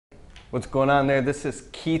What's going on there? This is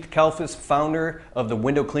Keith Kalfas, founder of the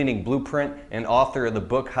Window Cleaning Blueprint and author of the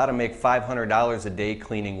book, How to Make $500 a Day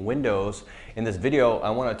Cleaning Windows. In this video, I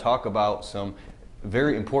want to talk about some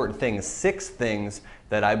very important things, 6 things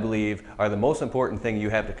that I believe are the most important thing you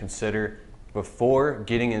have to consider before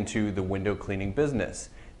getting into the window cleaning business.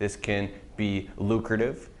 This can be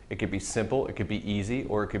lucrative, it could be simple, it could be easy,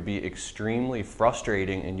 or it could be extremely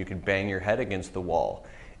frustrating and you can bang your head against the wall.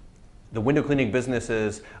 The window cleaning business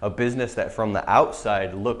is a business that from the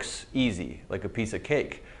outside looks easy, like a piece of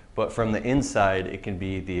cake, but from the inside it can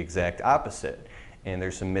be the exact opposite, and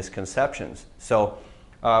there's some misconceptions. So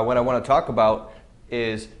what I want to talk about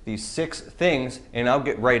is these 6 things, and I'll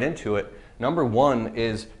get right into it. Number 1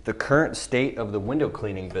 is the current state of the window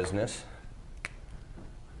cleaning business.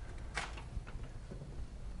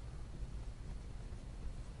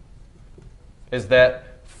 Is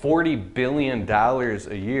that $40 billion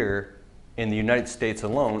a year in the United States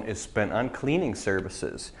alone is spent on cleaning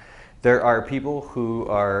services. There are people who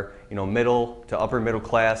are, middle to upper middle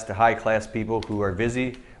class to high class people who are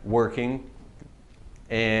busy working,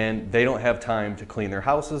 and they don't have time to clean their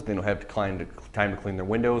houses, they don't have time to clean their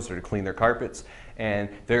windows or to clean their carpets, and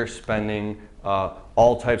they're spending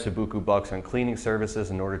all types of buku bucks on cleaning services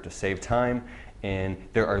in order to save time. And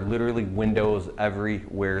there are literally windows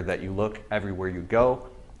everywhere that you look, everywhere you go.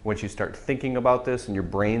 Once you start thinking about this and your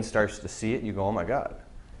brain starts to see it, you go, oh my God,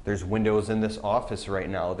 there's windows in this office right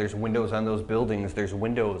now. There's windows on those buildings. There's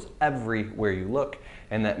windows everywhere you look.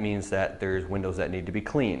 And that means that there's windows that need to be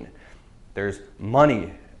cleaned. There's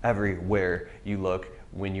money everywhere you look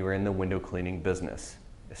when you're in the window cleaning business,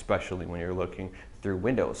 especially when you're looking through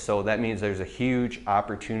windows. So that means there's a huge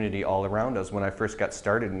opportunity all around us. When I first got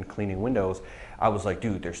started in cleaning windows, I was like,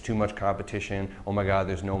 dude, there's too much competition. Oh my God,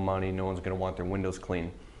 there's no money. No one's gonna want their windows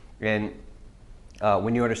clean. And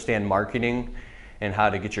when you understand marketing and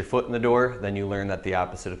how to get your foot in the door, then you learn that the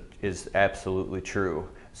opposite is absolutely true.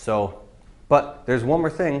 So, but there's one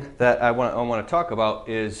more thing that I want to talk about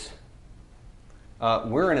is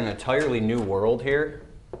we're in an entirely new world here.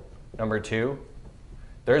 Number 2,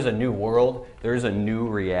 there's a new world. There's a new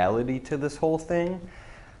reality to this whole thing.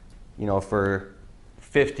 For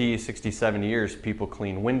 50, 60, 70 years, people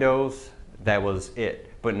clean windows. That was it.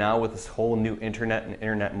 But now with this whole new internet and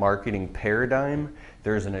internet marketing paradigm,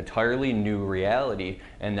 there's an entirely new reality,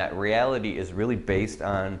 and that reality is really based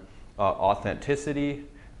on authenticity,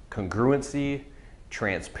 congruency,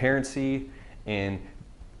 transparency, and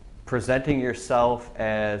presenting yourself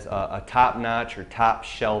as a top-notch or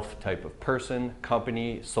top-shelf type of person,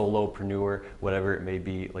 company, solopreneur, whatever it may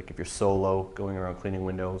be. Like if you're solo going around cleaning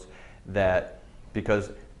windows, that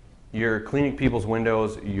because you're cleaning people's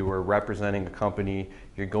windows, you are representing a company,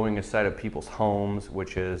 you're going inside of people's homes,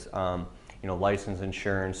 which is license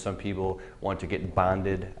insurance. Some people want to get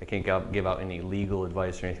bonded. I can't give out any legal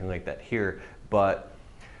advice or anything like that here, but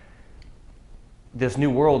this new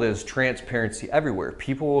world is transparency everywhere.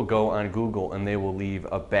 People will go on Google and they will leave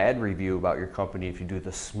a bad review about your company if you do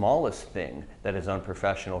the smallest thing that is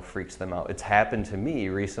unprofessional, freaks them out. It's happened to me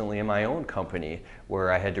recently in my own company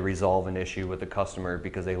where I had to resolve an issue with a customer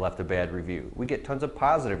because they left a bad review. We get tons of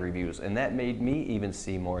positive reviews, and that made me even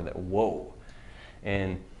see more that, whoa,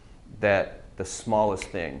 and that the smallest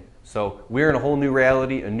thing. So we're in a whole new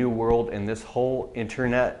reality, a new world, and this whole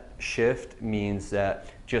internet shift means that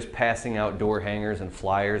just passing out door hangers and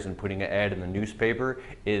flyers and putting an ad in the newspaper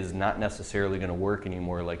is not necessarily going to work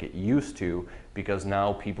anymore like it used to, because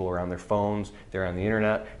now people are on their phones, they're on the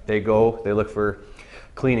internet, they look for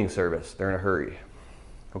cleaning service, they're in a hurry.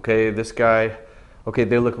 Okay, this guy, okay,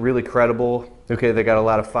 they look really credible, okay, they got a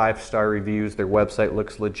lot of 5-star reviews, their website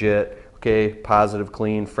looks legit, okay, positive,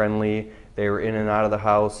 clean, friendly, they were in and out of the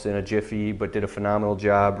house in a jiffy but did a phenomenal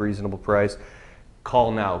job, reasonable price.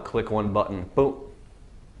 Call now, click one button, boom.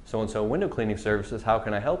 So-and-so window cleaning services, how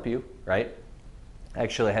can I help you, right?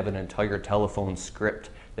 Actually, I have an entire telephone script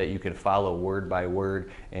that you can follow word by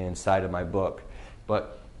word inside of my book.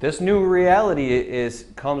 But this new reality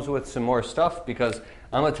comes with some more stuff, because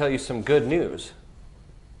I'm gonna tell you some good news.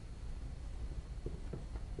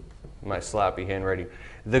 My sloppy handwriting.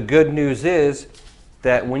 The good news is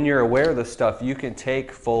that when you're aware of this stuff, you can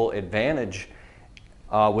take full advantage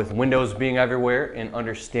with windows being everywhere and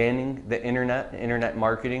understanding the internet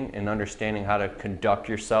marketing, and understanding how to conduct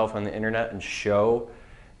yourself on the internet and show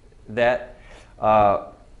that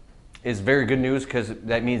is very good news, because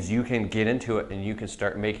that means you can get into it and you can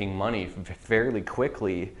start making money fairly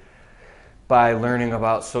quickly by learning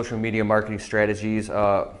about social media marketing strategies,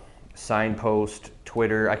 Signpost,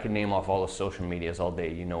 Twitter. I can name off all the social medias all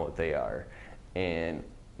day. You know what they are. And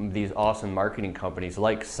these awesome marketing companies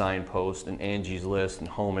like Signpost and Angie's List and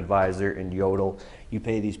Home Advisor and Yodel. You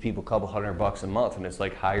pay these people a couple $100 a month, and it's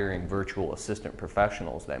like hiring virtual assistant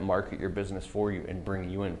professionals that market your business for you and bring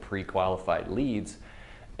you in pre-qualified leads.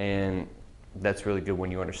 And that's really good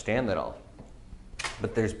when you understand that all.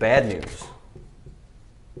 But there's bad news.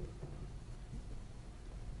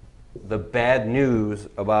 The bad news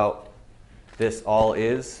about this all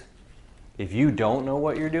is, if you don't know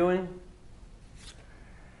what you're doing,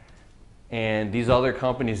 and these other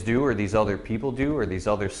companies do, or these other people do, or these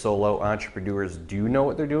other solo entrepreneurs do know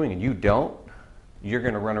what they're doing, and you don't, you're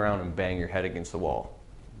going to run around and bang your head against the wall.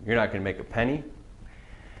 You're not going to make a penny,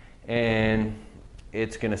 and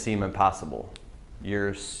it's going to seem impossible.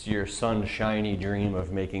 Your sunshiny dream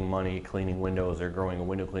of making money cleaning windows or growing a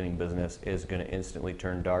window cleaning business is going to instantly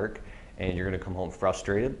turn dark, and you're going to come home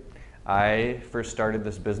frustrated. I first started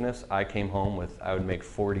this business, I came home with, I would make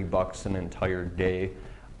 $40 an entire day.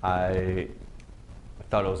 I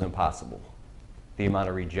thought it was impossible. The amount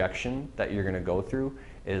of rejection that you're going to go through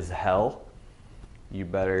is hell. You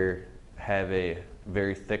better have a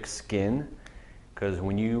very thick skin, because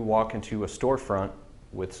when you walk into a storefront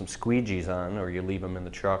with some squeegees on, or you leave them in the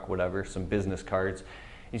truck, whatever, some business cards,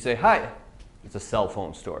 you say, "Hi," it's a cell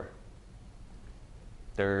phone store.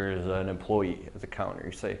 There's an employee at the counter.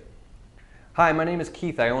 You say, "Hi, my name is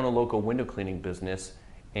Keith. I own a local window cleaning business,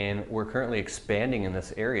 and we're currently expanding in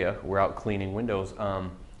this area. We're out cleaning windows,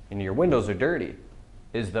 and your windows are dirty.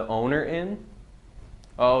 Is the owner in?"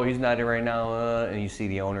 "Oh, he's not in right now." And you see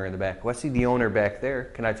the owner in the back. "Well, I see the owner back there.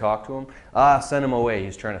 Can I talk to him?" "Send him away.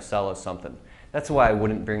 He's trying to sell us something." That's why I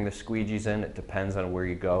wouldn't bring the squeegees in. It depends on where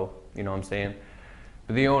you go. You know what I'm saying?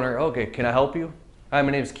 But the owner, "Okay, can I help you?" "Hi, my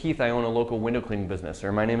name is Keith. I own a local window cleaning business."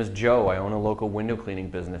 Or, "My name is Joe. I own a local window cleaning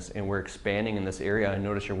business, and we're expanding in this area. I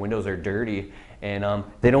notice your windows are dirty," and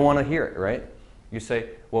they don't want to hear it, right? You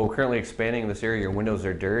say, "Well, we're currently expanding in this area. Your windows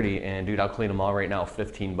are dirty, and dude, I'll clean them all right now,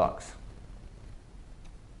 $15.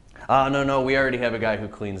 No, we already have a guy who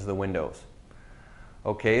cleans the windows."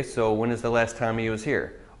 "Okay, so when is the last time he was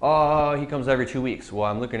here?" "Oh, he comes every 2 weeks." "Well,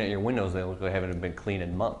 I'm looking at your windows. They look like they haven't been cleaned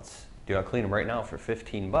in months. Dude, I'll clean them right now for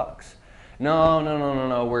 $15.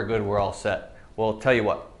 No, we're good. We're all set." Well, tell you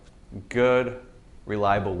what, good,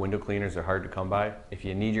 reliable window cleaners are hard to come by. If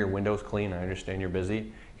you need your windows clean, I understand you're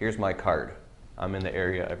busy. Here's my card. I'm in the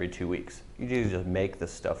area every 2 weeks. You just make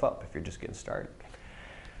this stuff up if you're just getting started.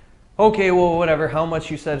 "Okay, well, whatever. How much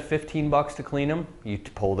you said? $15 to clean them?" You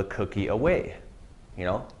pull the cookie away, you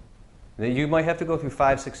know? You might have to go through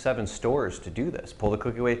 5, 6, 7 stores to do this. Pull the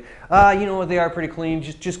cookie away. You know what? They are pretty clean.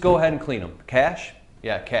 Just go ahead and clean them." "Cash?"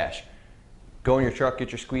 "Yeah, cash." Go in your truck,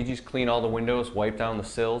 get your squeegees, clean all the windows, wipe down the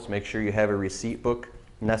sills. Make sure you have a receipt book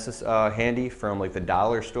handy from like the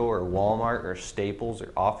dollar store or Walmart or Staples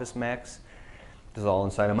or Office Max. This is all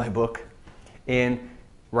inside of my book. And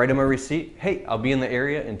write them a receipt. "Hey, I'll be in the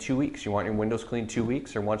area in 2 weeks. You want your windows cleaned 2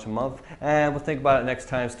 weeks or once a month? We'll think about it next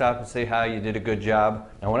time. Stop and say hi. You did a good job."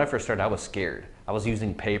 Now, when I first started, I was scared. I was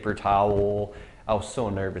using paper towel. I was so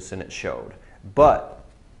nervous, and it showed. But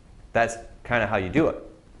that's kind of how you do it.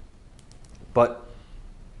 But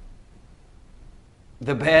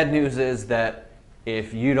the bad news is that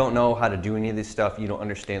if you don't know how to do any of this stuff, you don't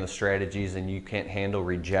understand the strategies, and you can't handle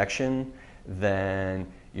rejection, then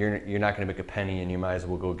you're not going to make a penny, and you might as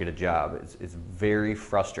well go get a job. It's very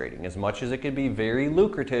frustrating. As much as it can be very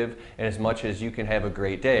lucrative, and as much as you can have a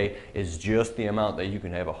great day, is just the amount that you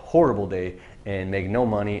can have a horrible day and make no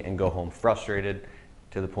money and go home frustrated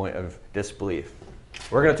to the point of disbelief.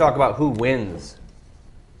 We're going to talk about who wins.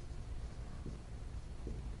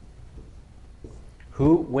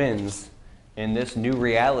 Who wins in this new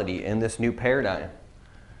reality, in this new paradigm?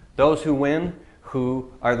 Those who win,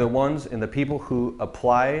 who are the ones and the people who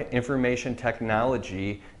apply information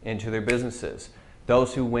technology into their businesses.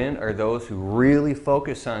 Those who win are those who really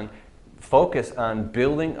focus on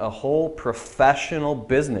building a whole professional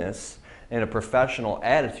business and a professional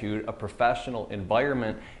attitude, a professional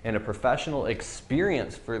environment, and a professional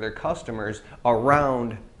experience for their customers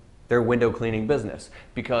around their window cleaning business.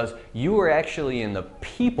 Because you are actually in the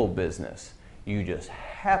people business. You just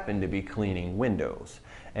happen to be cleaning windows.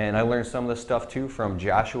 And I learned some of this stuff too from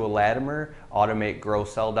Joshua Latimer,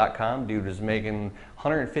 AutomateGrowSell.com. Dude is making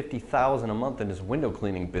 $150,000 a month in his window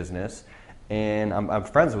cleaning business. And I'm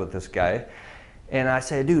friends with this guy. And I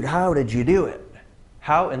said, "Dude, how did you do it?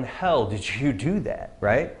 How in the hell did you do that?"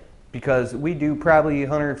 Right? Because we do probably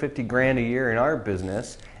 150 grand a year in our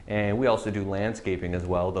business. And we also do landscaping as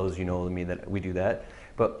well. Those you know me that we do that.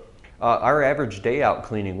 But our average day out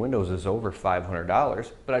cleaning windows is over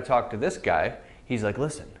 $500. But I talked to this guy. He's like,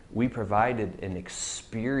 "Listen, we provided an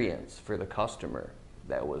experience for the customer.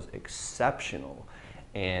 that was exceptional,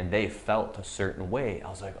 and they felt a certain way. I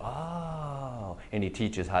was like, oh, and he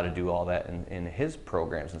teaches how to do all that in his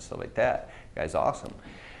programs and stuff like that. The guy's awesome.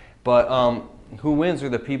 But who wins are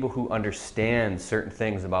the people who understand certain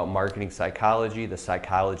things about marketing psychology, the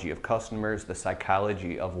psychology of customers, the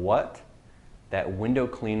psychology of what? That window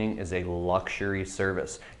cleaning is a luxury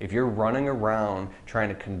service. If you're running around trying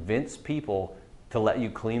to convince people to let you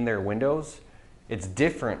clean their windows, it's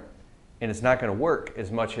different and it's not going to work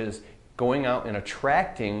as much as going out and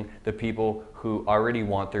attracting the people who already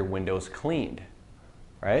want their windows cleaned,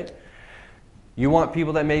 right? You want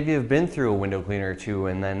people that maybe have been through a window cleaner or two,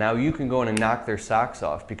 and then now you can go in and knock their socks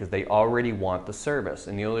off because they already want the service.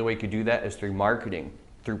 And the only way you can do that is through marketing,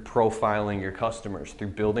 through profiling your customers, through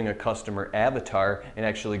building a customer avatar and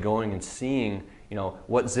actually going and seeing, you know,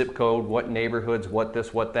 what zip code, what neighborhoods, what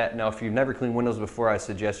this, what that. Now, if you've never cleaned windows before, I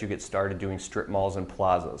suggest you get started doing strip malls and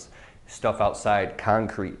plazas. Stuff outside,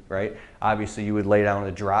 concrete, right? Obviously, you would lay down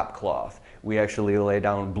a drop cloth. We actually lay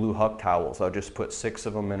down blue huck towels. I'll just put 6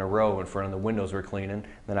 of them in a row in front of the windows we're cleaning,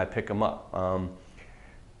 then I pick them up.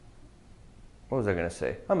 What was I going to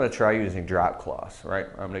say? I'm going to try using drop cloths, right?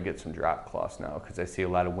 I'm going to get some drop cloths now because I see a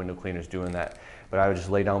lot of window cleaners doing that. But I would just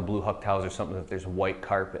lay down blue huck towels or something that there's white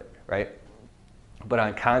carpet, right? But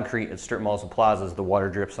on concrete at strip malls and plazas, the water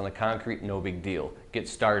drips on the concrete, no big deal. Get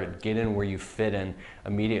started, get in where you fit in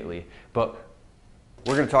immediately. But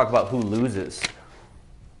we're going to talk about who loses.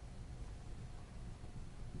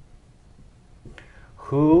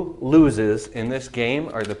 Who loses in this game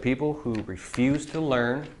are the people who refuse to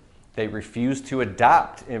learn, they refuse to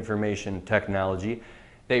adopt information technology,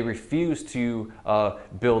 they refuse to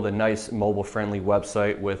build a nice mobile-friendly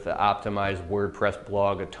website with an optimized WordPress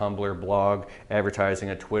blog, a Tumblr blog, advertising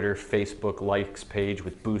a Twitter, Facebook likes page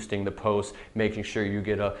with boosting the posts, making sure you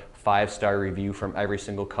get a 5-star review from every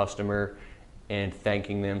single customer and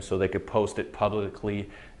thanking them so they could post it publicly.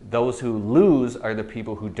 Those who lose are the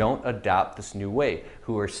people who don't adopt this new way,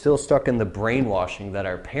 who are still stuck in the brainwashing that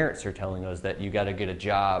our parents are telling us that you got to get a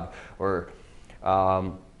job or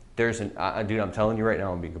dude, I'm telling you right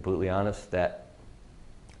now, I'm being completely honest, that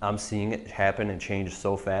I'm seeing it happen and change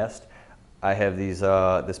so fast. I have these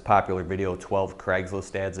this popular video, 12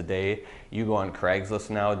 Craigslist ads a day. You go on Craigslist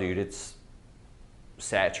now, dude, it's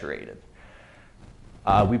saturated.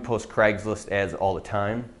 We post Craigslist ads all the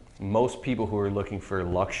time. Most people who are looking for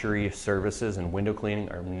luxury services and window cleaning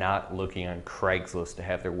are not looking on Craigslist to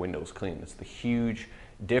have their windows cleaned. It's the huge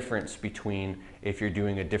difference between if you're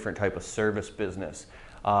doing a different type of service business.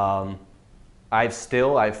 I've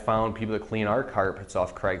found people that clean our carpets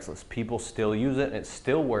off Craigslist. People still use it and it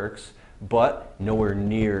still works, but nowhere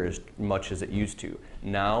near as much as it used to.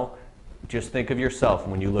 Now, just think of yourself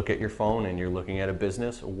when you look at your phone and you're looking at a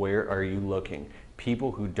business, where are you looking?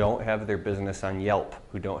 People who don't have their business on Yelp,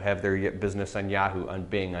 who don't have their business on Yahoo, on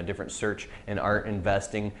Bing, on different search, and aren't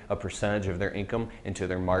investing a percentage of their income into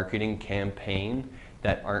their marketing campaign,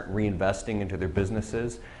 that aren't reinvesting into their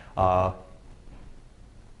businesses,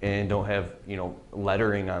 and don't have, you know,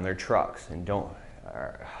 lettering on their trucks, and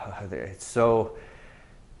there's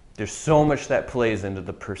so much that plays into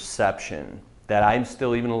the perception that I'm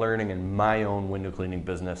still even learning in my own window cleaning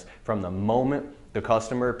business. From the moment the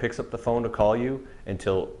customer picks up the phone to call you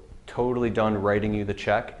until totally done writing you the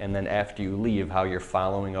check, and then after you leave, how you're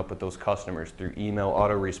following up with those customers through email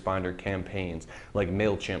autoresponder campaigns like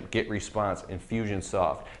MailChimp, GetResponse,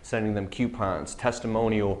 Infusionsoft, sending them coupons,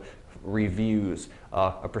 testimonial reviews,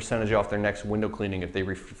 a percentage off their next window cleaning if they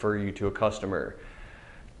refer you to a customer,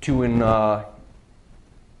 to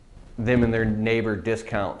them and their neighbor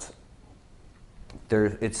discounts.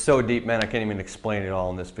 It's so deep, man, I can't even explain it all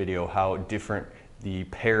in this video, how different the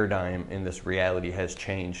paradigm in this reality has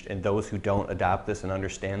changed. And those who don't adopt this and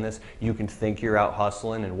understand this, you can think you're out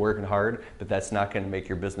hustling and working hard, but that's not going to make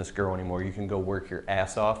your business grow anymore. You can go work your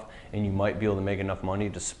ass off and you might be able to make enough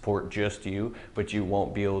money to support just you, but you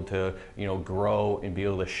won't be able to, you know, grow and be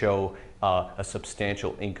able to show a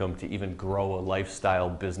substantial income to even grow a lifestyle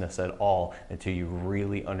business at all until you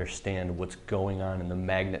really understand what's going on and the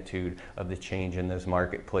magnitude of the change in this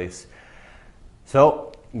marketplace.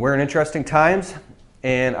 So we're in interesting times,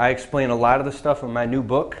 and I explain a lot of the stuff in my new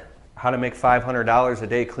book, How to Make $500 a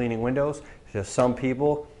Day Cleaning Windows. To some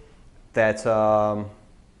people, that's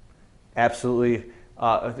absolutely,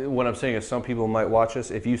 what I'm saying is some people might watch this.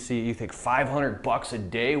 If you think $500 a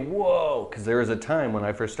day, whoa, because there was a time when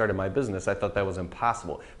I first started my business, I thought that was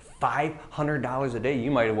impossible. $500 a day, you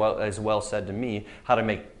might as well said to me how to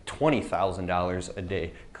make $20,000 a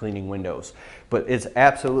day cleaning windows. But it's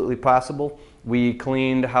absolutely possible. We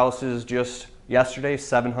cleaned houses just, yesterday,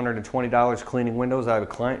 $720 cleaning windows. I have a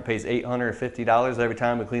client pays $850 every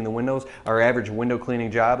time we clean the windows. Our average window cleaning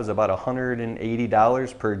job is about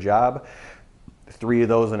 $180 per job. 3 of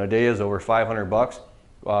those in a day is over 500 bucks.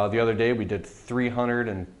 The other day we did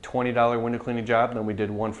 $320 window cleaning job, then we did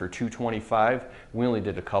one for $225. We only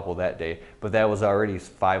did a couple that day, but that was already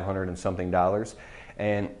 500 and something dollars.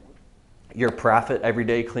 And your profit every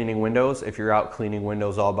day cleaning windows, if you're out cleaning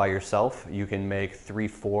windows all by yourself, you can make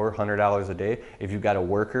 $300-400 a day. If you've got a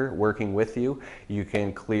worker working with you, you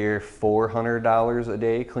can clear $400 a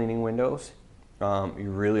day cleaning windows. You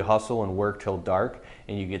really hustle and work till dark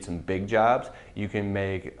and you get some big jobs, you can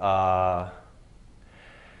make $500,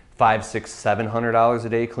 $600, $700 a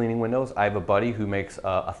day cleaning windows. I have a buddy who makes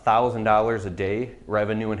 $1,000 a day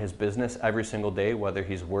revenue in his business every single day, whether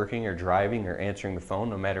he's working or driving or answering the phone.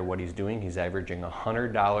 No matter what he's doing, he's averaging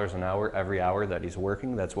 $100 an hour every hour that he's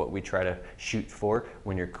working. That's what we try to shoot for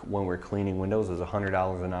when we're cleaning windows, is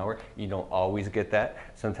 $100 an hour. You don't always get that.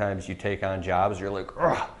 Sometimes you take on jobs, you're like,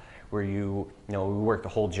 ugh, where you work the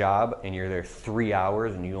whole job and you're there 3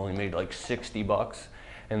 hours and you only made like 60 bucks.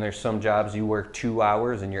 And there's some jobs you work 2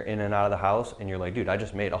 hours and you're in and out of the house and you're like, dude, I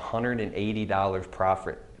just made $180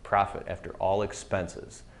 profit after all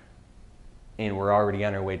expenses. And we're already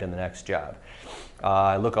on our way to the next job.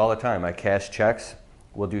 I look all the time, I cash checks.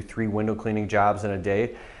 We'll do 3 window cleaning jobs in a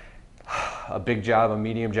day. A big job, a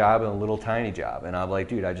medium job, and a little tiny job. And I'm like,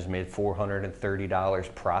 dude, I just made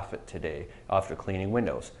 $430 profit today after cleaning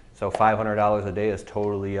windows. So $500 a day is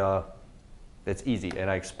totally, it's easy. And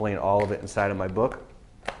I explain all of it inside of my book.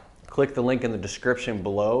 Click the link in the description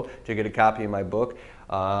below to get a copy of my book.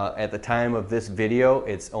 At the time of this video,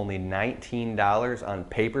 it's only $19 on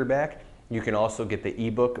paperback. You can also get the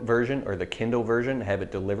ebook version or the Kindle version, have it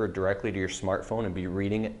delivered directly to your smartphone and be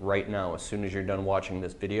reading it right now as soon as you're done watching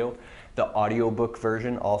this video. The audiobook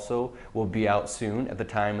version also will be out soon. At the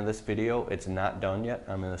time of this video, it's not done yet.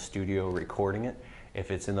 I'm in the studio recording it. If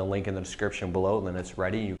it's in the link in the description below, then it's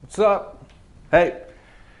ready. What's up? Hey.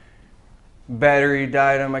 Battery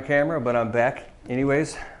died on my camera, but I'm back.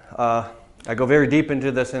 Anyways, I go very deep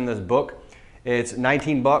into this in this book. It's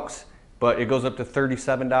 19 bucks, but it goes up to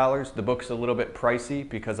 $37. The book's a little bit pricey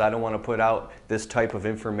because I don't want to put out this type of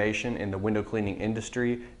information in the window cleaning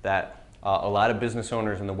industry that a lot of business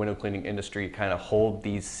owners in the window cleaning industry kind of hold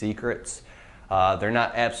these secrets. They're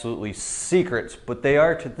not absolutely secrets, but they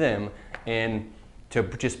are to them. And to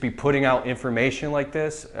just be putting out information like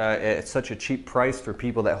this at such a cheap price for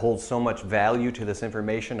people that hold so much value to this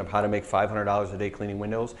information of how to make $500 a day cleaning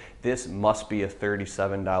windows, this must be a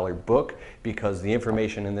 $37 book because the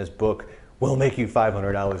information in this book will make you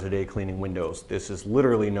 $500 a day cleaning windows. This is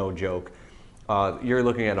literally no joke. You're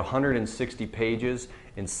looking at 160 pages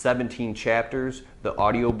in 17 chapters. The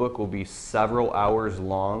audiobook will be several hours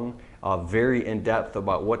long, very in-depth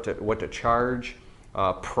about what to charge,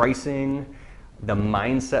 pricing, the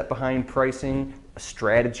mindset behind pricing,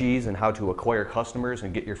 strategies and how to acquire customers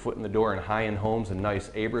and get your foot in the door in high-end homes and nice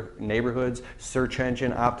neighborhoods, search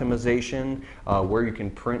engine optimization, where you can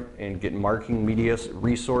print and get marketing media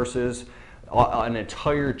resources, an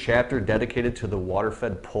entire chapter dedicated to the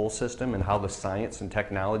water-fed pull system and how the science and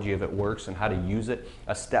technology of it works and how to use it,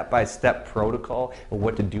 a step-by-step protocol of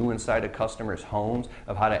what to do inside a customer's homes,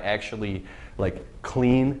 of how to actually like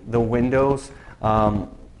clean the windows,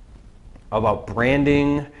 about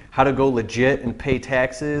branding, how to go legit and pay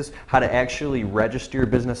taxes, how to actually register your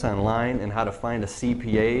business online and how to find a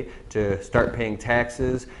CPA to start paying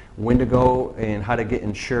taxes, when to go and how to get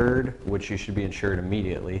insured, which you should be insured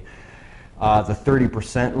immediately. The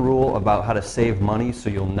 30% rule about how to save money so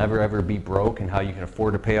you'll never ever be broke and how you can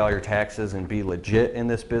afford to pay all your taxes and be legit in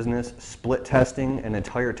this business. Split testing, an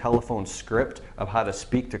entire telephone script of how to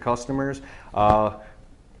speak to customers.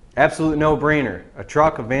 Absolute no-brainer. A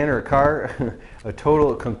truck, a van, or a car, a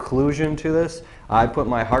total conclusion to this. I put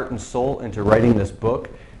my heart and soul into writing this book.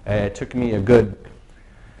 It took me a good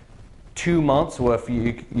 2 months, well, if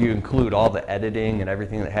you include all the editing and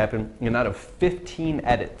everything that happened. And out of 15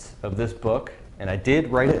 edits of this book, and I did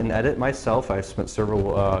write it and edit myself. I spent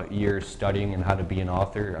several years studying and how to be an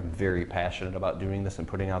author. I'm very passionate about doing this and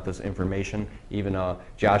putting out this information. Even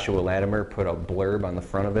Joshua Latimer put a blurb on the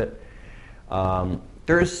front of it.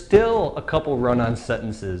 There is still a couple run-on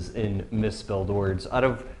sentences in misspelled words. Out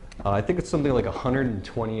of, I think it's something like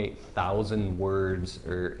 128,000 words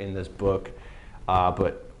are in this book.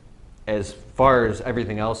 But as far as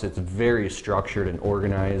everything else, it's very structured and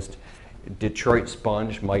organized. Detroit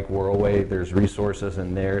Sponge, Mike Worlway, there's resources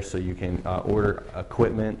in there so you can order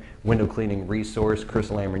equipment, window cleaning resource, Chris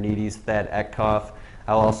Lambernides, Thad Etkoff.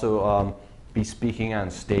 I'll also be speaking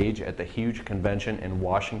on stage at the huge convention in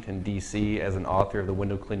Washington, D.C. as an author of the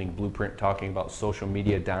Window Cleaning Blueprint, talking about social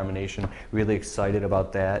media domination. Really excited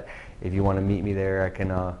about that. If you want to meet me there, I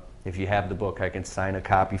can, if you have the book, I can sign a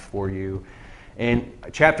copy for you. And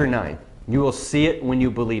chapter 9, you will see it when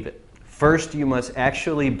you believe it. First, you must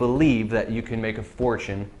actually believe that you can make a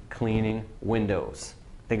fortune cleaning windows.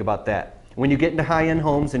 Think about that. When you get into high-end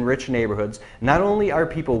homes in rich neighborhoods, not only are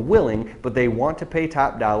people willing, but they want to pay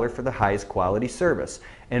top dollar for the highest quality service.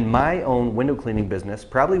 In my own window cleaning business,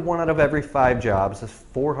 probably 1 out of every 5 jobs is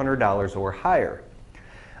 $400 or higher.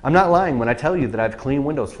 I'm not lying when I tell you that I've cleaned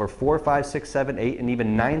windows for $4, $5, $6, $7, $8, and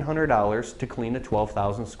even $900 to clean a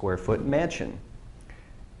 12,000 square foot mansion.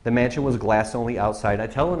 The mansion was glass only outside. I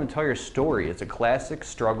tell an entire story. It's a classic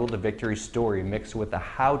struggle to victory story mixed with a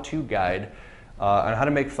how-to guide on how to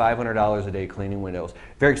make $500 a day cleaning windows.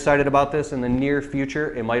 Very excited about this. In the near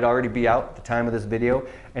future, it might already be out at the time of this video,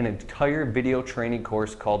 an entire video training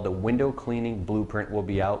course called the Window Cleaning Blueprint will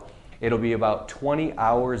be out. It'll be about 20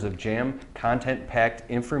 hours of content-packed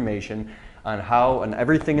information on how and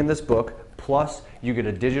everything in this book, plus you get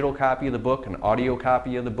a digital copy of the book, an audio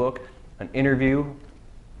copy of the book, an interview,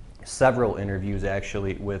 several interviews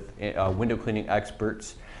actually with window cleaning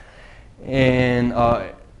experts, and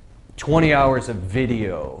 20 hours of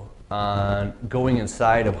video on going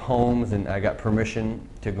inside of homes, and I got permission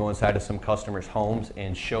to go inside of some customers' homes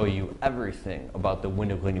and show you everything about the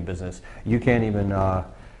window cleaning business. You can't even,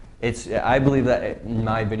 I believe that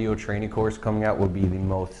my video training course coming out will be the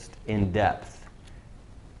most in-depth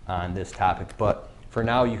on this topic. But for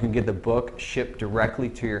now, you can get the book shipped directly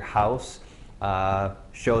to your house.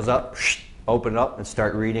 Shows up, open it up, and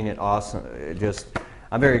start reading it. Awesome.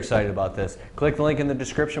 I'm very excited about this. Click the link in the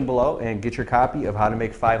description below and get your copy of How to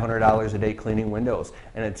Make $500 a Day Cleaning Windows.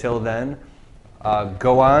 And until then,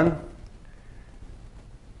 go on,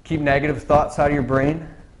 keep negative thoughts out of your brain,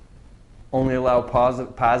 only allow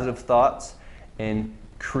positive thoughts, and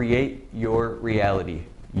create your reality.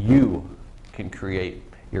 You can create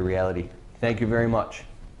your reality. Thank you very much.